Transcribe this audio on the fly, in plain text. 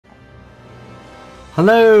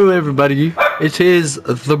Hello everybody, it is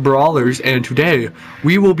the Brawlers, and today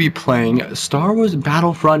we will be playing Star Wars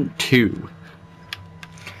Battlefront 2.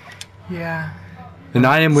 Yeah. And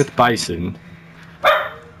I am with Bison.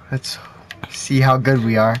 Let's see how good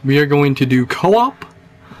we are. We are going to do co-op.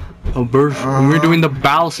 We're doing the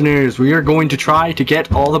battle scenarios. We are going to try to get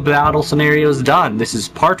all the battle scenarios done. This is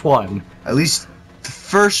part 1. At least the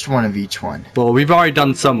first one of each one. Well, we've already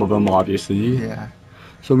done some of them, obviously. Yeah.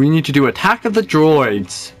 So we need to do Attack of the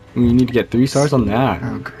Droids. And we need to get 3 stars on that.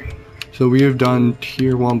 Oh, great. So we have done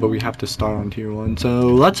tier 1, but we have to start on tier 1. So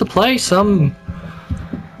let's play some.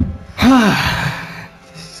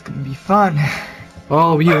 This is gonna be fun.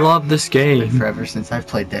 Oh, we love this game. It's been forever since I've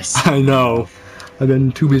played this. I know. I've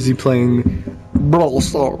been too busy playing Brawl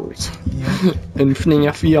Stars and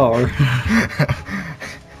FNAF VR.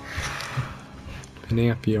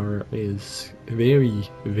 FNAF VR is very,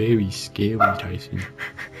 very scary, Tyson.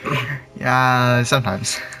 Yeah,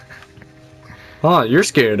 sometimes. Oh, you're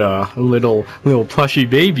scared, a little plushy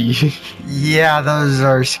baby. Yeah, those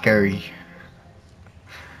are scary.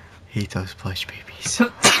 Hate those plush babies.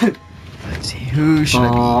 Let's see, who should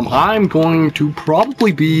I be? I'm going to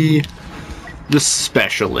probably be the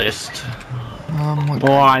specialist.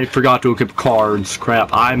 Oh, I forgot to equip cards. Crap,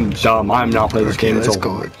 I'm dumb. I'm not playing this game. Let's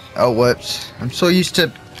go. Oh, whoops. I'm so used to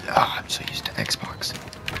Xbox.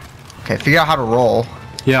 Okay, figure out how to roll.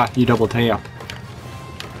 Yeah, you double tap.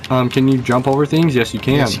 Can you jump over things? Yes, you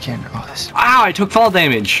can. Yes, you can. Oh, this. Ow, I took fall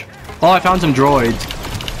damage. Oh, I found some droids.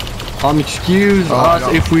 Excuse us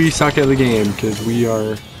if we suck at the game, because we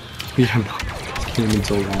have not played this game in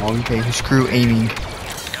so long. Okay, screw aiming.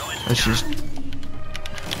 Let's just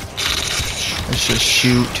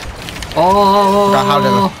shoot.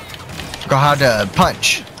 Oh. Forgot how to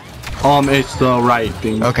punch. It's the right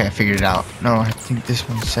thing. Okay, I figured it out. No, I think this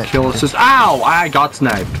one's set. Kill assist. Ow! I got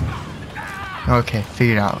sniped. Okay,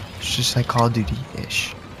 figured it out. It's just like Call of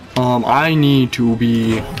Duty-ish. I need to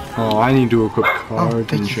be. I need to equip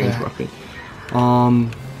cards and change weapon.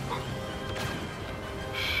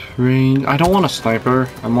 Range. I don't want a sniper.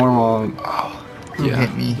 I more want. Yeah.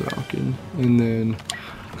 Hit me. And then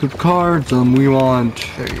equip cards. We want.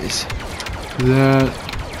 There he is. That.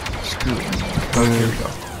 Screw it. Oh, here we go.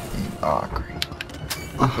 Oh, great.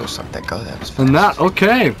 Go stop that go. That was fast. And that.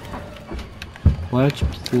 Okay. Let's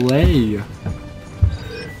play.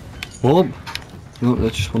 Well. No,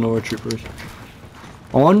 that's just one of our troopers.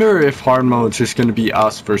 I wonder if hard mode's just gonna be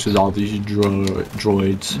us versus all these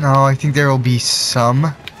droids. No, I think there will be some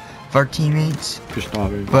of our teammates. Just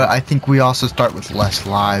not very. But I think we also start with less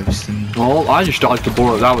lives than. Well, I just dodged the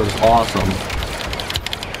board. That was awesome.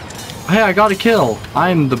 Hey, I got a kill.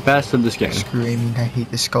 I'm the best at this game. Screw aiming. I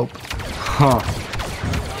hate the scope. Huh.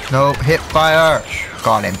 No, hip fire.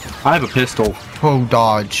 Got him. I have a pistol. Oh,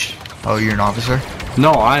 dodge. Oh, you're an officer?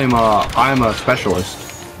 No, I'm a specialist.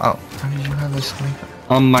 Oh, how did you have a sniper?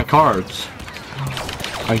 My cards.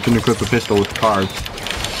 I can equip a pistol with cards.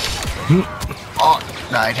 Oh,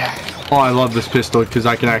 died. Oh, I love this pistol because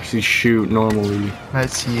I can actually shoot normally.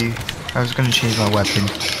 Let's see. I was gonna change my weapon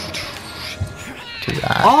to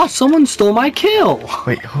that. Oh, someone stole my kill.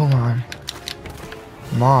 Wait, hold on.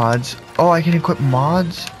 Mods. Oh, I can equip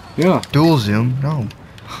mods? Yeah. Dual zoom? No.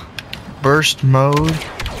 Burst mode.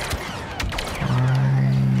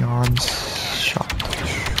 Ion shot.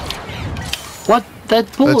 What? That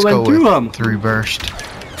bullet went through him. 3 burst.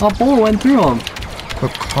 A bullet went through him.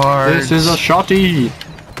 Equip cards. This is a shotty.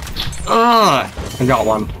 I got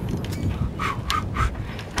one.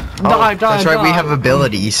 Die, that's right, we have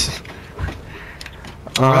abilities.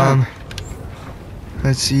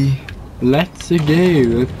 Let's see. Let's go.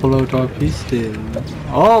 Let's pull out our pistol.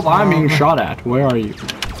 Oh, I'm being shot at. Where are you?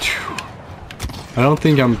 I don't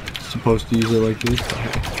think I'm supposed to use it like this.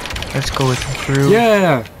 Let's go with through.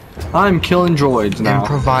 Yeah, I'm killing droids now.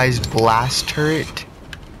 Improvised blast turret.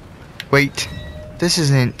 Wait, this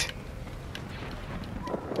isn't.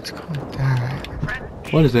 Let's go with that.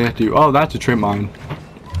 What does that do? Oh, that's a trip mine.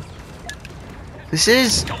 This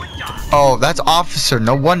is. Oh, that's officer.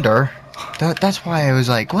 No wonder. That's why I was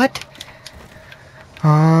like, what?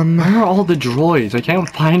 Where are all the droids? I can't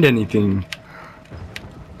find anything.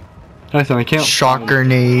 I can't. Shock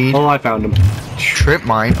grenade. Oh, I found him. Trip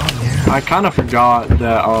mine. Oh, yeah. I kind of forgot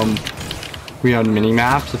that we had mini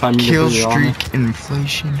maps. If I'm kill streak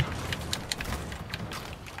inflation.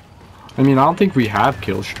 I mean, I don't think we have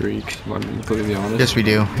kill streaks. If I'm completely honest. Yes, we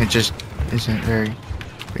do. It just isn't very.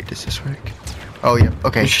 Wait, does this work? Oh yeah.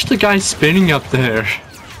 Okay. It's just a guy spinning up there.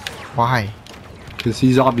 Why? Because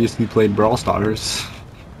he's obviously played Brawl Stars.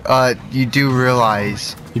 You do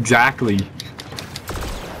realize. Exactly.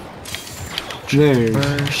 There.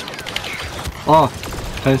 First. Oh,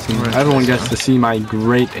 Tyson, everyone gets to see my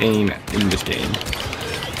great aim in this game.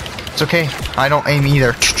 It's okay. I don't aim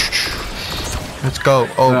either. Let's go.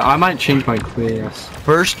 Oh, I might change my class.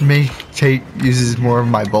 first mate uses more of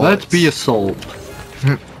my bullets. Let's be assault.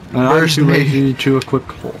 And I'm too lazy to equip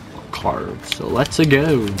cards, so let's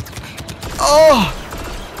go. Oh,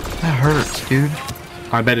 that hurts, dude.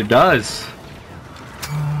 I bet it does.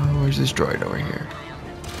 Where's this droid over here?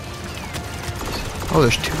 Oh,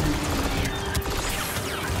 there's two.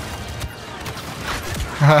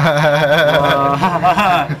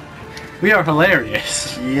 We are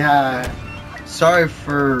hilarious. Yeah. Sorry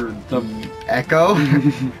for the echo.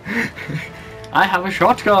 I have a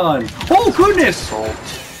shotgun. Oh goodness!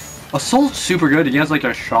 Assault's super good. He has like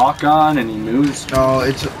a shotgun and he moves. No,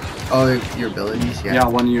 it's your abilities. Yeah. Yeah,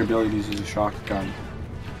 one of your abilities is a shotgun.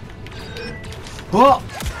 Oh!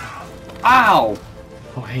 Ow!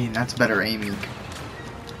 Oh, hey, that's better aiming.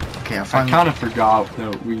 Okay, I kind of forgot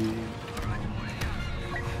that we.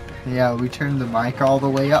 Yeah, we turned the mic all the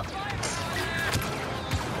way up.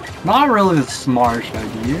 Not really the smartest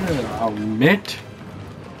idea, I'll admit.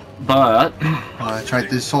 But. Oh, that's right.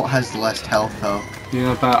 This assault has less health, though.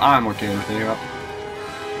 Yeah, but I'm okay with it.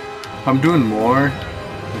 I'm doing more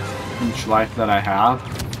with each life that I have.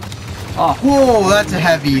 Oh. Whoa, that's a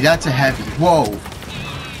heavy. That's a heavy. Whoa.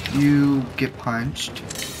 You get punched.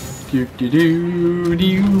 Whoa,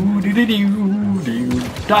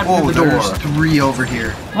 there's 3 over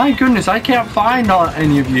here. My goodness, I can't find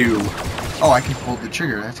any of you. Oh, I can pull the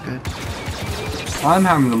trigger. That's good. I'm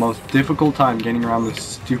having the most difficult time getting around this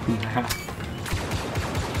stupid map.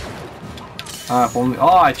 If only.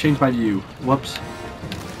 Oh, I changed my view. Whoops.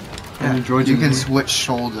 Yeah, you can switch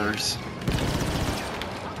shoulders.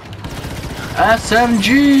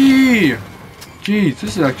 SMG! Jeez,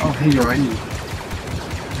 this is actually. Oh, hey, droid.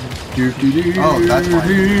 Oh, that's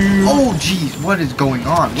fine. Oh, jeez, what is going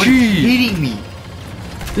on? What is hitting me?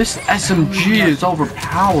 This SMG is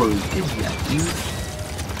overpowered.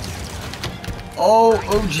 Oh,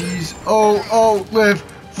 jeez. Oh, live.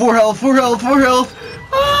 4 health, 4 health, 4 health.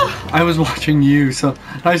 Ah. I was watching you, so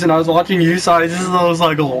Tyson, I was watching you, so I was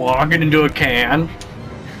like walking into a can.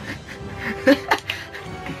 Good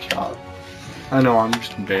job. I know, I'm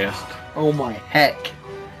just best. Oh my heck.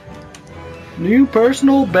 New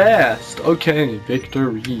personal best. Okay,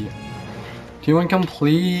 victory. T1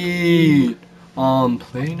 complete.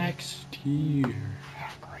 Play next tier.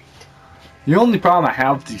 Great. The only problem I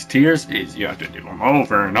have with these tiers is you have to do them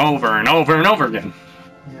over and over and over and over again.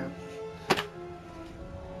 Yeah.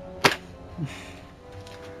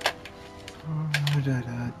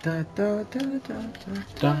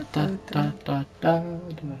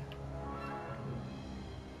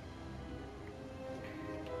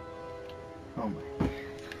 Oh my.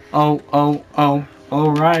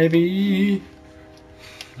 Alrighty.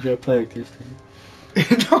 You gotta play like this thing.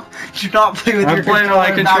 No, do not play with your I'm playing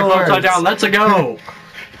my controller upside down. Let's go.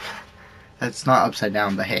 That's not upside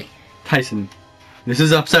down, but hey. Tyson, this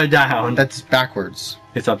is upside down. That's backwards.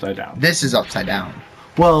 It's upside down. This is upside down.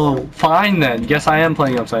 Well, fine then. Guess I am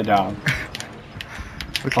playing upside down.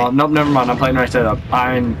 Okay. Nope, never mind. I'm playing right side up.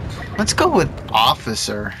 Let's go with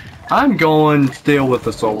officer. I'm going still with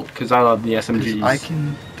assault because I love the SMGs. I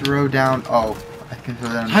can throw down. Oh, I can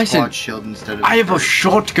throw down a Tyson, squad shield instead of. I have a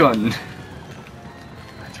shotgun.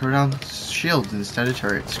 I throw down shields instead of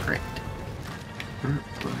turrets. Great.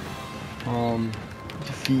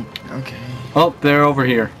 Defeat. Okay. Oh, they're over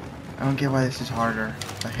here. I don't get why this is harder,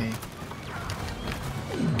 but hey.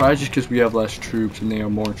 Probably just because we have less troops and they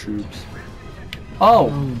have more troops. Oh!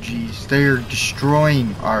 Oh, jeez. They're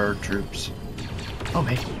destroying our troops. Oh,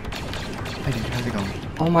 hey. Hey, dude, how's it going?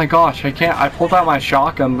 Oh my gosh, I can't. I pulled out my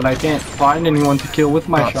shotgun, but I can't find anyone to kill with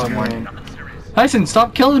my Got shotgun. Tyson,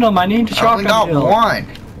 stop killing them. I need a shotgun I only kill. got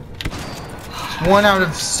one. 1 out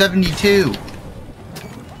of 72.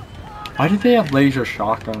 Why do they have laser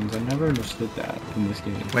shotguns? I never understood that in this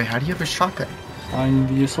game. Wait, how do you have a shotgun? I'm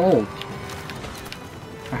the assault.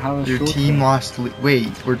 I have a Your shotgun. team lost.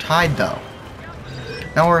 Wait, we're tied though.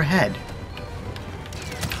 Now we're ahead.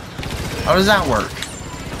 How does that work?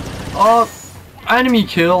 Oh, enemy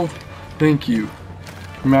killed. Thank you.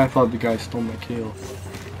 I mean, I thought the guy stole my kill.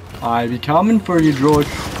 I be coming for you, droid.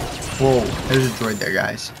 Whoa, there's a droid there,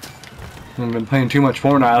 guys. I've been playing too much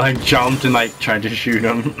Fortnite. I like jumped and like tried to shoot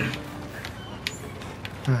him.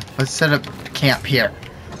 Let's set up camp here.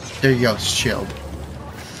 There you go, shield.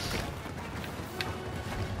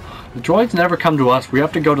 The droids never come to us. We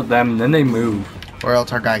have to go to them, and then they move. Or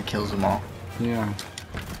else our guy kills them all. Yeah.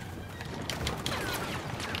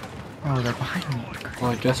 Oh, they're behind me.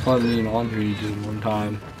 Well, I guess what me and Andre did one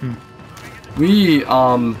time. Hmm. We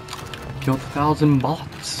Killed 1,000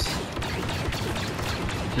 bots.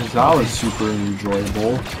 Cause that was super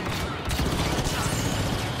enjoyable.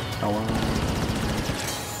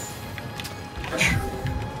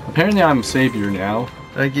 Apparently I'm savior now.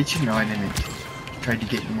 Did I get you? No, I didn't. Tried to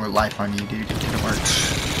get more life on you, dude. It didn't work.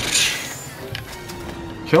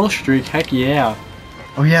 Kill streak, heck yeah.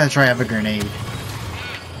 Oh yeah, that's right, I have a grenade.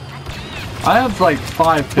 I have like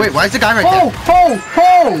 5. Wait, why is the guy right there?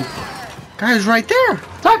 Oh! Guy's right there.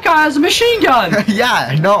 That guy has a machine gun! Yeah,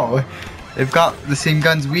 I know. They've got the same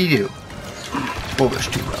guns we do. Oh, there's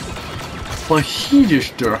 2 of them. But he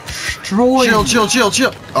just destroyed. Chill.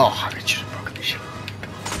 Oh, I just broke the shield.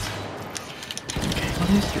 What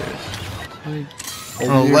is this?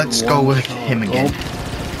 Oh, let's go with him again.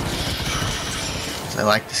 I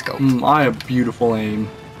like the scope. I have beautiful aim.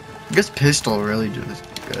 I guess pistol really does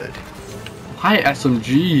good. My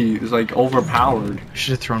SMG is like overpowered. I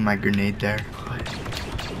should have thrown my grenade there.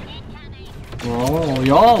 Oh,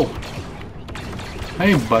 yo!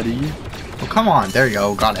 Hey, buddy. Oh, come on. There you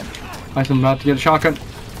go. Got him. I'm about to get a shotgun.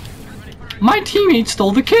 My teammate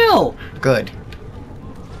stole the kill! Good.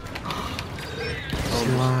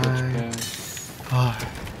 Oh,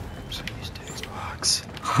 I'm so used to Xbox.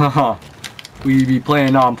 Haha. We be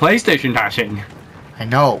playing on PlayStation touching. I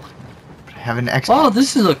know. But I have an Xbox. Oh,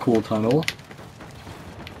 this is a cool tunnel.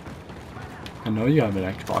 I know you have an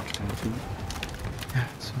Xbox tattoo. Yeah,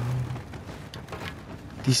 so...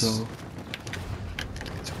 These...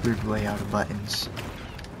 It's a weird layout of buttons.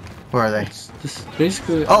 Where are they? This is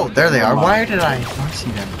basically... Oh, there they are. Why did I not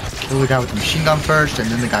see them? Kill the guy with the machine gun first, and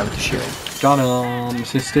then the guy with the shield. Got him.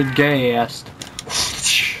 Assisted gassed.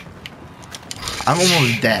 I'm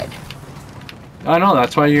almost dead. I know,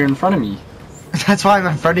 that's why you're in front of me. That's why I'm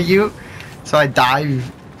in front of you? So I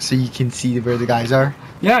dive so you can see where the guys are?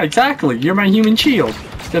 Yeah, exactly. You're my human shield.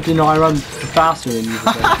 Except you know I run faster than you.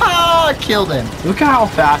 I killed him. Look at how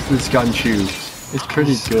fast this gun shoots. It's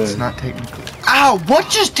pretty good. It's not technically. Ow! What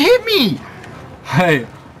just hit me? Hey,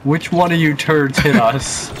 which one of you turds hit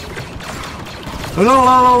us?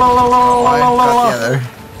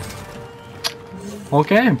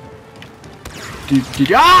 Okay.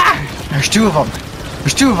 Ah! There's 2 of them.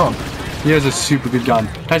 There's 2 of them. He has a super good gun.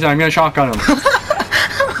 Tyson, I'm gonna shotgun him.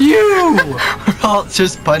 You! I'll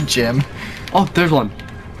just punch him. Oh, there's one.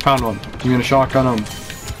 Found one. I'm gonna shotgun him.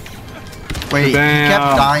 Wait, he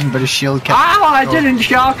kept dying, but his shield kept... Ow! I didn't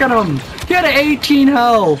shotgun him! He had 18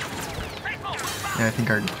 health! Yeah, I think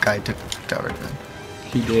our guy took tower then.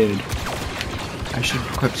 He did. I should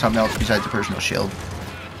equip something else besides a personal shield.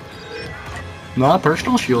 No,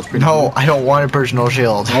 personal shield's pretty No, good. I don't want a personal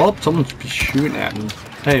shield. Oh, someone's shooting at me.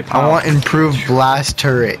 Hey, pal. I want improved blast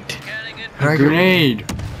turret. A grenade.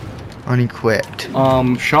 Unequipped.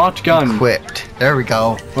 Shotgun. Equipped. There we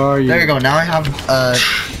go. Where are you? There you go. Now I have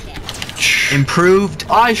improved.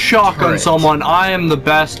 I shotgun turret. someone. I am the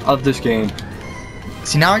best of this game.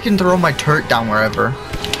 See, now I can throw my turret down wherever.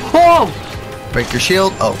 Oh! Break your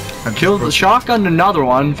shield. Oh, I Killed the shotgun. Another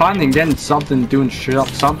one. Finally getting something, doing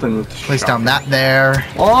something with the Place shotgun. down that there.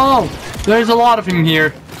 Oh! There's a lot of him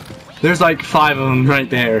here. There's like 5 of them right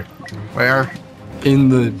there. Where? In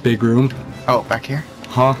the big room. Oh, back here.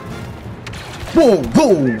 Huh? Whoa,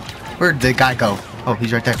 whoa! Where'd the guy go? Oh,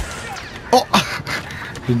 he's right there. Oh!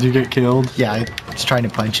 Did you get killed? Yeah, I was trying to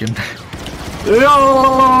punch him.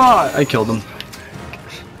 I killed him.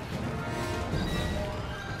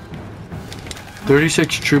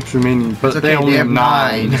 36 troops remaining, but It's okay, they only they have have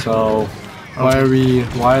 9, 9. so why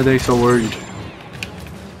are they so worried?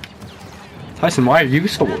 Tyson, why are you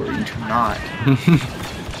so worried? I'm not.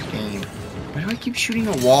 Game. Why do I keep shooting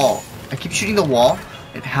the wall? I keep shooting the wall.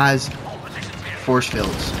 It has force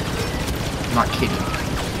fields. I'm not kidding.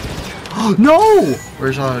 No!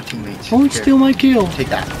 Where's all our teammates? Don't Here, steal my kill. Take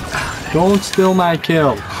that. Don't steal my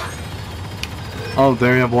kill. Oh,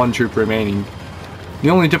 there you have 1 troop remaining. The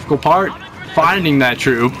only difficult part, finding that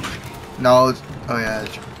troop. No. Oh yeah.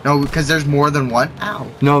 No, because there's more than one. Ow.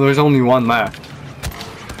 No, there's only 1 left.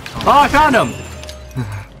 Oh, I found him!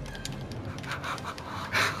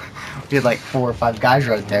 We had like 4 or 5 guys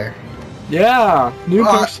right there. Yeah, new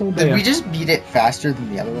personal Did day. we just beat it faster than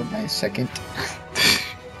the other one by a second?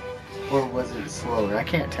 Or was it slower? I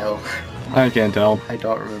can't tell. I can't tell. I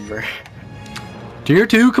don't remember. Tier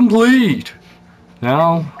 2 complete.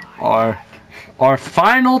 Now, our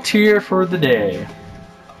final tier for the day.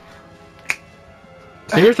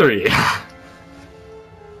 Tier 3.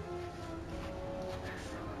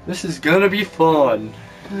 This is gonna be fun.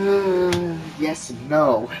 Yes and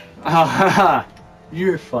no.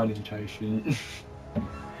 You're funny, Tyson.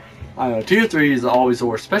 I know, tier 3 is always the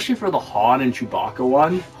worst, especially for the Han and Chewbacca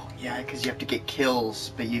one. Yeah, because you have to get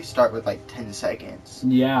kills, but you start with like 10 seconds.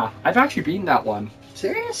 Yeah, I've actually beaten that one.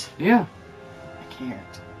 Serious? Yeah. I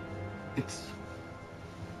can't. It's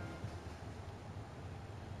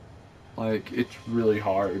like, it's really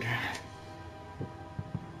hard.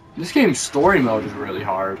 This game's story mode is really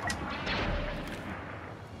hard.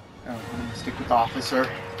 Oh, I'm gonna stick with Officer.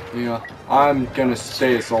 Yeah, I'm gonna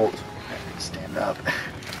stay Assault. Stand up.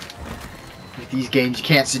 With these games, you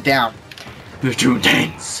can't sit down. They're too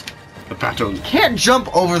intense. The battle. You can't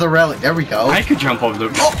jump over the relic. There we go. I could jump over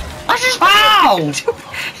the. Oh, I just. Ow!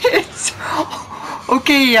 It's.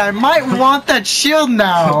 Okay, I might want that shield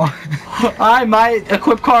now. I might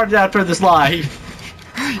equip cards after this life.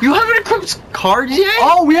 You haven't equipped cards yet?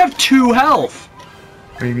 Oh, we have 2 health.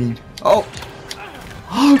 What do you mean? Oh.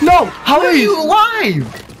 No! How are you alive?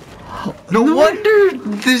 No wonder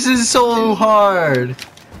this is so hard.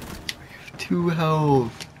 2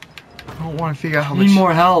 health. I don't want to figure out how much. Need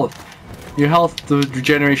more health. Your health, the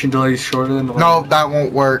regeneration delay is shorter than the. No, that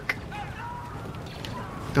won't work.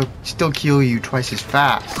 They'll still kill you twice as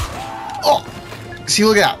fast. Oh! See,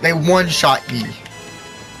 look at that. They one-shot me.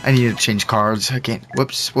 I need to change cards again.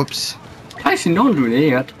 Whoops, whoops. Tyson, don't do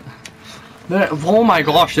that. Oh my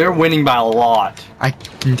gosh, they're winning by a lot. I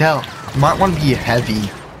can tell. You might want to be heavy,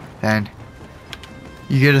 then.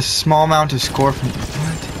 You get a small amount of score from.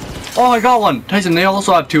 What? Oh, I got one. Tyson, they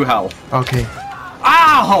also have 2 health. Okay.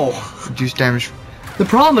 Ow! Reduce damage. The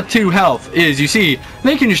problem with 2 health is, you see,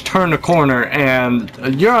 they can just turn the corner and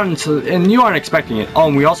you aren't expecting it. Oh,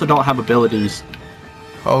 and we also don't have abilities.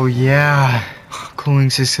 Oh yeah. Cooling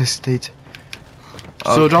system states.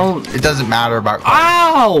 So don't. It doesn't matter about.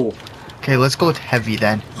 Ow! Okay, let's go with heavy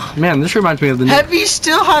then. Man, this reminds me of the. Heavy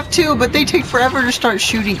still have 2, but they take forever to start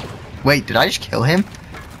shooting. Wait, did I just kill him?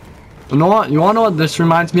 You know what? You wanna know what this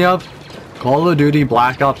reminds me of? Call of Duty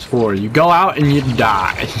Black Ops 4. You go out and you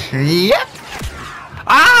die. Yep.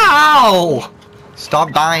 Ow!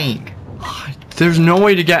 Stop dying. There's no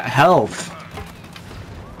way to get health.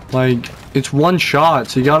 Like, it's one shot,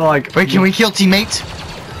 so you gotta like. Wait, can we kill teammates?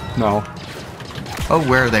 No. Oh,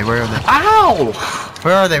 where are they? Where are they? Ow!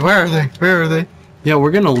 Where are they? Where are they? Where are they? Yeah,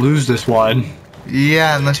 we're gonna lose this one.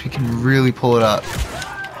 Yeah, unless we can really pull it up.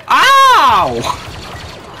 Ow!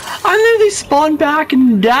 I literally spawned back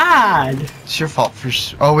and died. It's your fault for.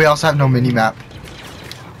 Oh, we also have no mini map.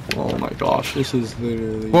 Oh my gosh, this is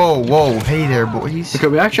literally. Whoa, whoa, hey there, boys. Okay,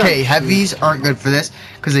 we actually. Okay, heavies aren't good for this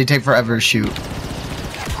because they take forever to shoot.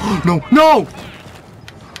 No, no!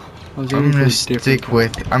 I'm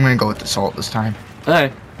gonna go with assault this time.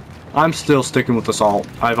 Hey, I'm still sticking with assault.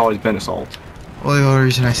 I've always been assault. Well, the only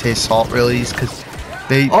reason I say assault really is because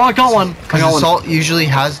they. Oh, I got one. Because assault usually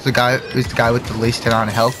has the guy with the least amount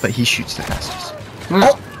of health, but he shoots the fastest.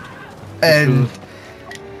 Oh, and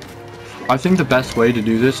I think the best way to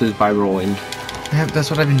do this is by rolling. yeah, that's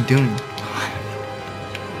what I've been doing.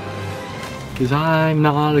 Because I'm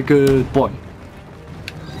not a good boy.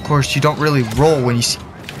 Of course, you don't really roll when you see.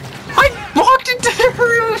 I walked into the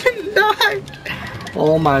room and died.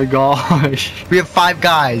 Oh my gosh. We have 5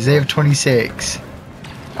 guys. They have 26.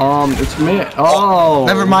 It's me. Oh.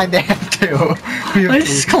 Never mind. They have 2.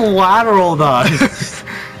 This collateral does.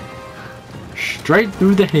 Straight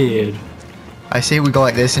through the head. I say we go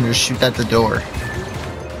like this and just shoot at the door.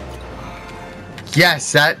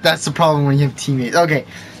 Yes, that's the problem when you have teammates. Okay.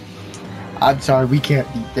 I'm sorry, we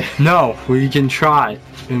can't beat this. No, we can try.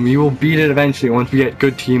 And we will beat it eventually once we get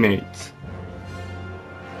good teammates.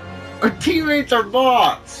 Our teammates are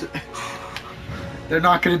bots. They're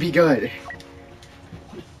not gonna be good.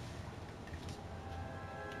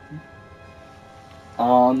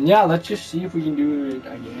 Yeah, let's just see if we can do it,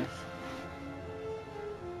 I guess.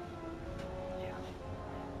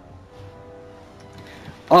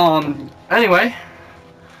 Anyway,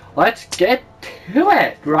 let's get to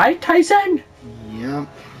it, right, Tyson? Yep.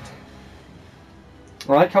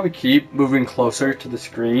 I like how we keep moving closer to the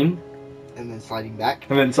screen. And then sliding back.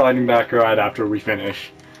 And then sliding back right after we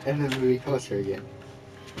finish. And then moving closer again.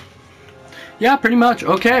 Yeah, pretty much.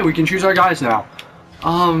 Okay, we can choose our guys now.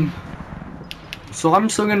 So I'm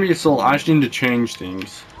still gonna be assault. I just need to change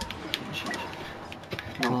things.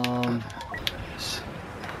 An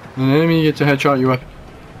enemy gets a headshot, you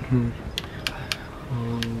weapon.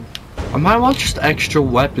 I might want just extra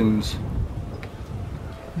weapons.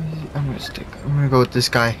 I'm gonna go with this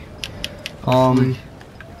guy. Okay,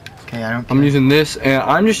 I don't care. I'm using this, and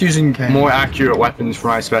I'm just using more accurate weapons for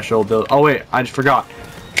my special ability. Oh wait, I just forgot.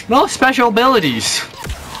 No special abilities!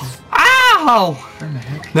 Ow! Where the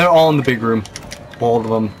heck? They're all in the big room. All of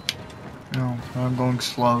them. No, I'm going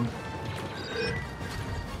slow.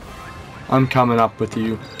 I'm coming up with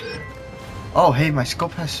you. Oh, hey, my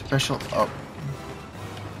scope has special. Oh,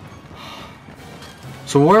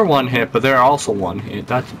 So we're one hit, but they're also one hit.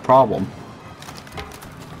 That's the problem.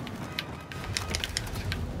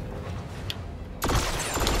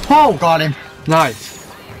 Oh, got him. nice.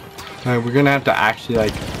 Alright, we're gonna have to actually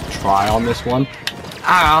like try on this one.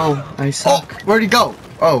 Ow, I Oh, suck. where'd he go?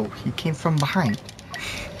 Oh, he came from behind.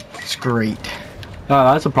 It's great.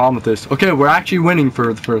 Oh, that's a problem with this. Okay, we're actually winning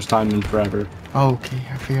for the first time in forever. Oh, okay,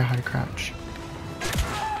 I figured out how to crouch.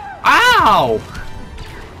 Ow!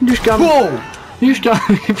 You just got me. Whoa! You just got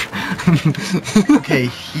me. Okay,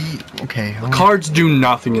 okay. Cards do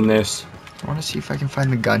nothing in this. I want to see if I can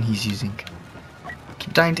find the gun he's using. I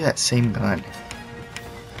keep dying to that same gun.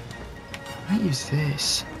 I might use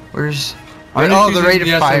this. Where's... Oh, the rate of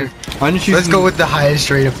fire. Let's go with the highest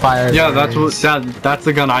rate of fire. Yeah, that's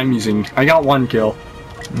the gun I'm using. I got 1 kill.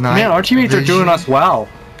 Man, our teammates are doing us well.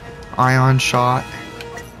 Ion shot.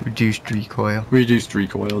 Reduced recoil. Reduced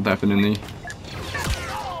recoil, definitely.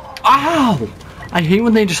 Ow! I hate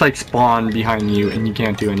when they just like spawn behind you and you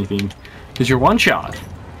can't do anything. Because you're one shot.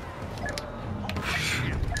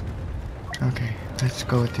 Okay, let's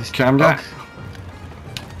go with this. Okay, I'm back.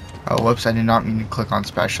 Oh, whoops, I did not mean to click on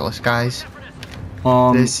specialist, guys.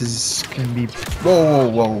 This is gonna be... Whoa,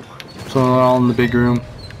 whoa, whoa. So we're all in the big room.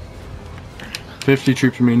 50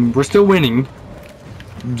 troops remaining. We're still winning.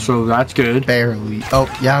 So that's good. Barely. Oh,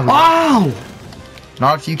 yeah. Ow!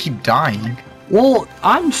 Not if you keep dying. Well,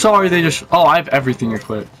 I'm sorry they just... Oh, I have everything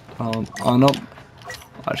equipped. Oh, no.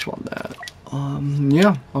 I just want that.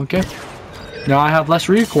 Yeah, okay. Now I have less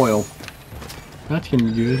recoil. That's gonna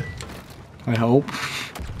be good. I hope.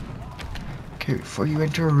 Okay, before you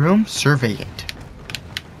enter a room, survey it.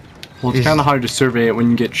 Well, it's kind of hard to survey it when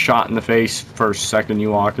you get shot in the face first second you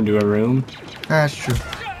walk into a room. That's true.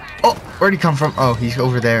 Oh, where'd he come from? Oh, he's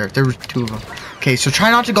over there. There were 2 of them. Okay, so try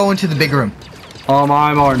not to go into the big room. I'm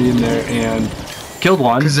already in there and killed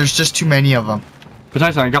one. Because there's just too many of them.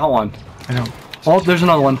 Potentially, I got one. I know. Oh, there's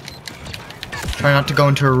another one. Try not to go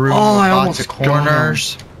into a room Oh, with I lots almost of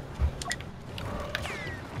corners.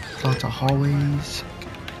 Lots of hallways.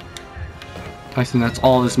 Tyson, that's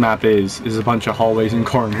all this map is a bunch of hallways and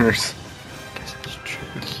corners. Guess that's true.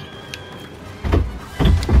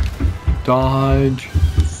 Dodge.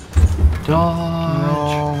 Dodge.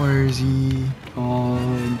 Oh, where is he?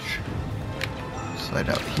 Dodge. Slide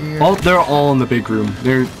out here. Oh, they're all in the big room.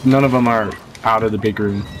 None of them are out of the big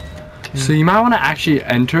room. Okay. So you might want to actually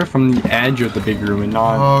enter from the edge of the big room and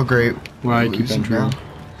not Oh, great. where I keep entering.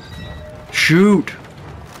 Shoot!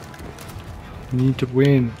 Need to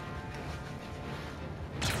win.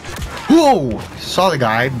 Whoa! Saw the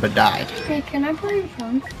guy, but died. Hey, can I play your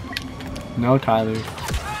phone? No, Tyler.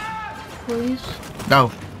 Please?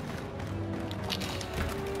 No.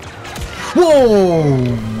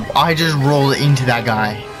 Whoa! I just rolled into that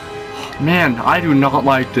guy. Man, I do not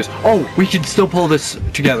like this. Oh, we can still pull this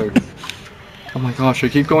together. Oh my gosh, I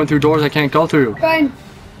keep going through doors I can't go through. Fine.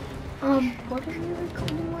 What are you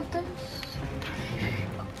recording with this?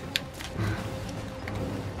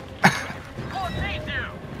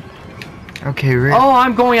 Okay, ready? Oh,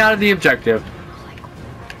 I'm going out of the objective.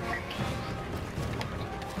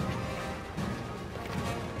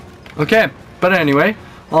 Okay, but anyway,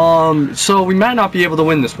 so we might not be able to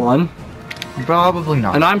win this one, Probably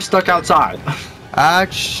not. and I'm stuck outside.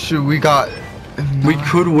 Actually, we got... We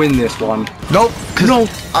could win this one. Nope. 'Cause No.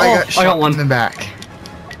 I got shot one. in the back.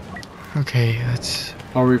 Okay, let's...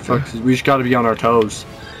 Our reflexes, we just gotta be on our toes.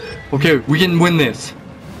 Okay, we can win this.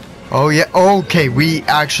 Oh, yeah. Okay, we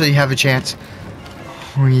actually have a chance.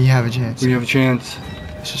 We have a chance. We have a chance.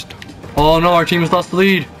 It's just... Oh no, our team has lost the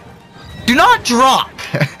lead. Do not drop!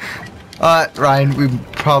 Ryan, we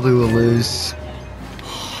probably will lose.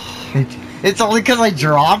 It's only because I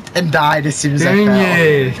dropped and died as soon as I Dang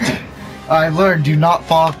fell. it. I learned, do not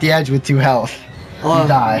fall off the edge with 2 health. You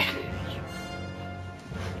die.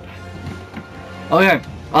 Okay,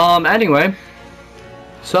 anyway.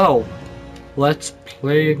 So, let's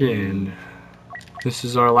play again. This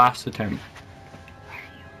is our last attempt.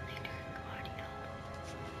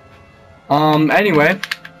 Anyway.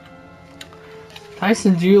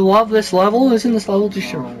 Tyson, do you love this level? Isn't this level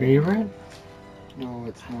just your favorite? No,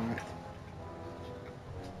 it's not.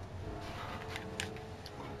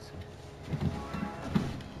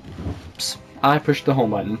 Oops, I pushed the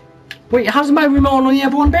home button. Wait, how's my remote only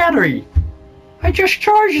have 1 battery? I just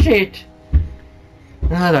charged it!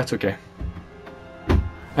 Ah, that's okay.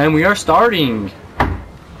 And we are starting!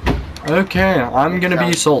 Okay, I'm gonna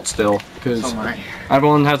be Assault still, because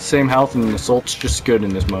everyone has the same health and Assault's just good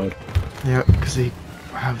in this mode. Yeah, because they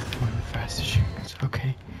have one of the fastest shooters.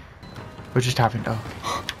 Okay. What just happened? Oh.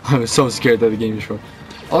 I was so scared that the game was short.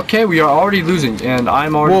 Okay, we are already losing, and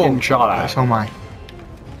I'm already getting shot at. So am I.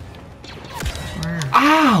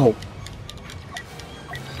 Ow!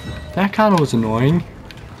 That kind of was annoying.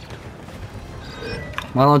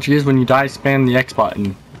 My logic is when you die, spam the X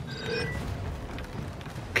button.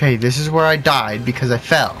 Okay, this is where I died because I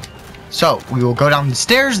fell. So, we will go down the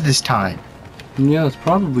stairs this time. Yeah, it's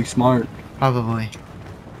probably smart. Probably.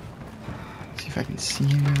 See if I can see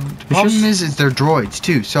him. The problem is they're droids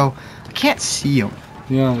too, so I can't see them.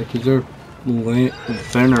 Yeah, because they're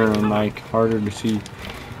thinner and like harder to see.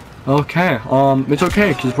 Okay, it's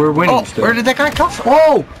okay because we're winning Oh, still. where did that guy come from?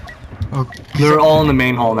 Whoa! Oh, They're all in the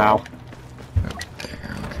main hall now.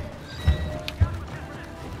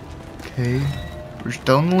 Okay, we're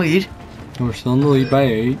still in the lead. We're still in the lead by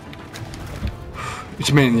 8.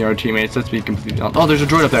 It's mainly our teammates, let's be completely honest. Oh, there's a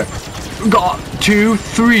droid up there. Got 2,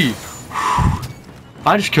 3.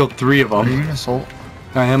 I just killed 3 of Are you them. an assault?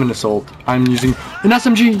 I am an assault. I'm using an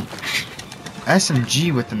SMG.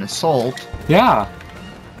 SMG with an assault? Yeah.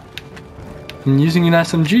 I'm using an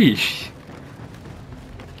SMG.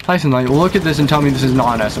 Tyson, like, look at this and tell me this is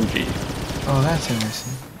not an SMG. Oh, that's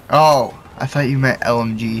innocent. Oh, I thought you meant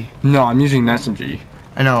LMG. No, I'm using an SMG.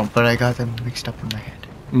 I know, but I got them mixed up in my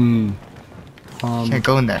head. Can't Can't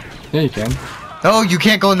go in there. Yeah, you can. No, you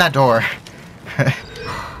can't go in that door.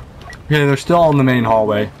 Yeah, they're still in the main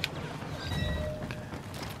hallway.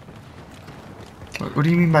 What do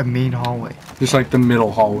you mean by main hallway? Just like the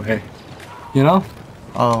middle hallway. You know?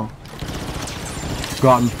 Oh,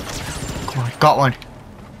 Got him. come on, got one.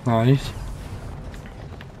 Nice.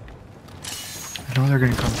 I know they're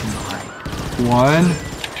gonna come from behind. 1,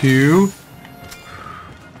 2.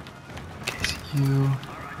 Okay, see you.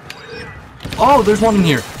 Oh, there's one in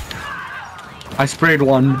here. I sprayed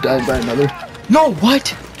one, died by another. No,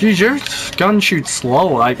 what? Geez, your gun shoots slow.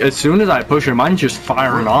 Like, as soon as I push it, mine's just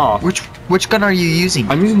firing off. Which gun are you using?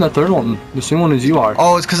 I'm using the third one. The same one as you are.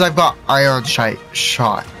 Oh, it's because I've got iron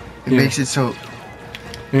shot. It Yeah. makes it so.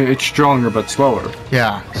 It's stronger, but slower.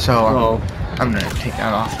 Yeah, so Oh. I'm gonna take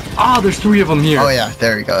that off. Ah, there's 3 of them here. Oh yeah,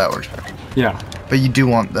 there you go. That works better. Yeah. But you do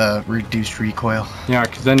want the reduced recoil. Yeah,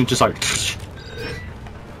 because then it just like...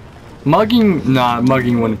 Mugging? Nah,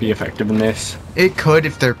 mugging wouldn't be effective in this. It could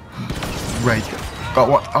if they're right. Got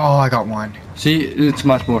one. Oh, I got one. See, it's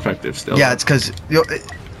much more effective still. Yeah, it's because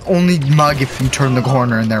only mug if you turn the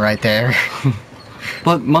corner and they're right there.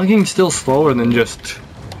 But mugging's still slower than just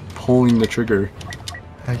pulling the trigger.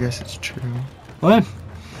 I guess it's true. What?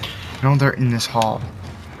 No, they're in this hall.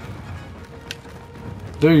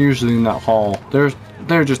 They're usually in that hall.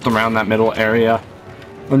 They're just around that middle area.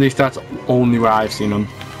 At least that's only where I've seen them.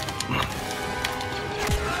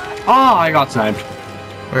 Ah, I got sniped.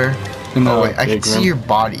 Where? In the Oh wait, I can big see room. your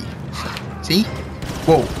body. See?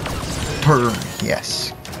 Whoa. Turn.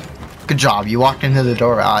 Yes. Good job. You walked into the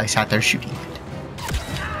door while I sat there shooting it.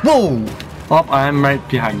 Whoa! Oh, I'm right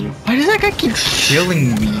behind you. Why does that guy keep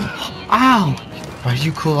killing me? Ow! Why did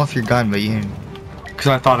you cool off your gun, but you didn't? Because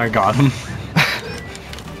I thought I got him.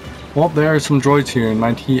 Well, there are some droids here, and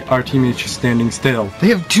our teammate's just standing still. They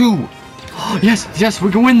have 2! Yes, yes,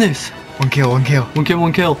 we can win this! 1 kill, 1 kill. 1 kill,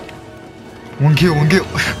 1 kill. 1 kill, 1 kill.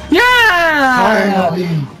 Yeah!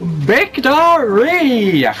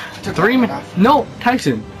 Victory! 3 minutes. No,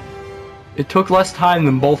 Tyson. It took less time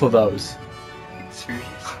than both of those. Serious?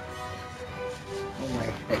 Oh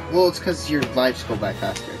my. Well, it's because your lives go by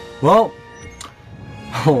faster. Well,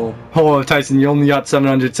 Tyson, you only got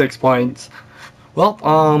 706 points.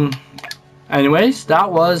 Well, anyways,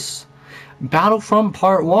 that was Battlefront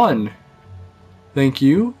Part 1. Thank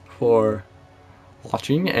you for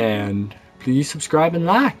watching, and please subscribe and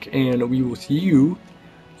like, and we will see you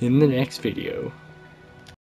in the next video.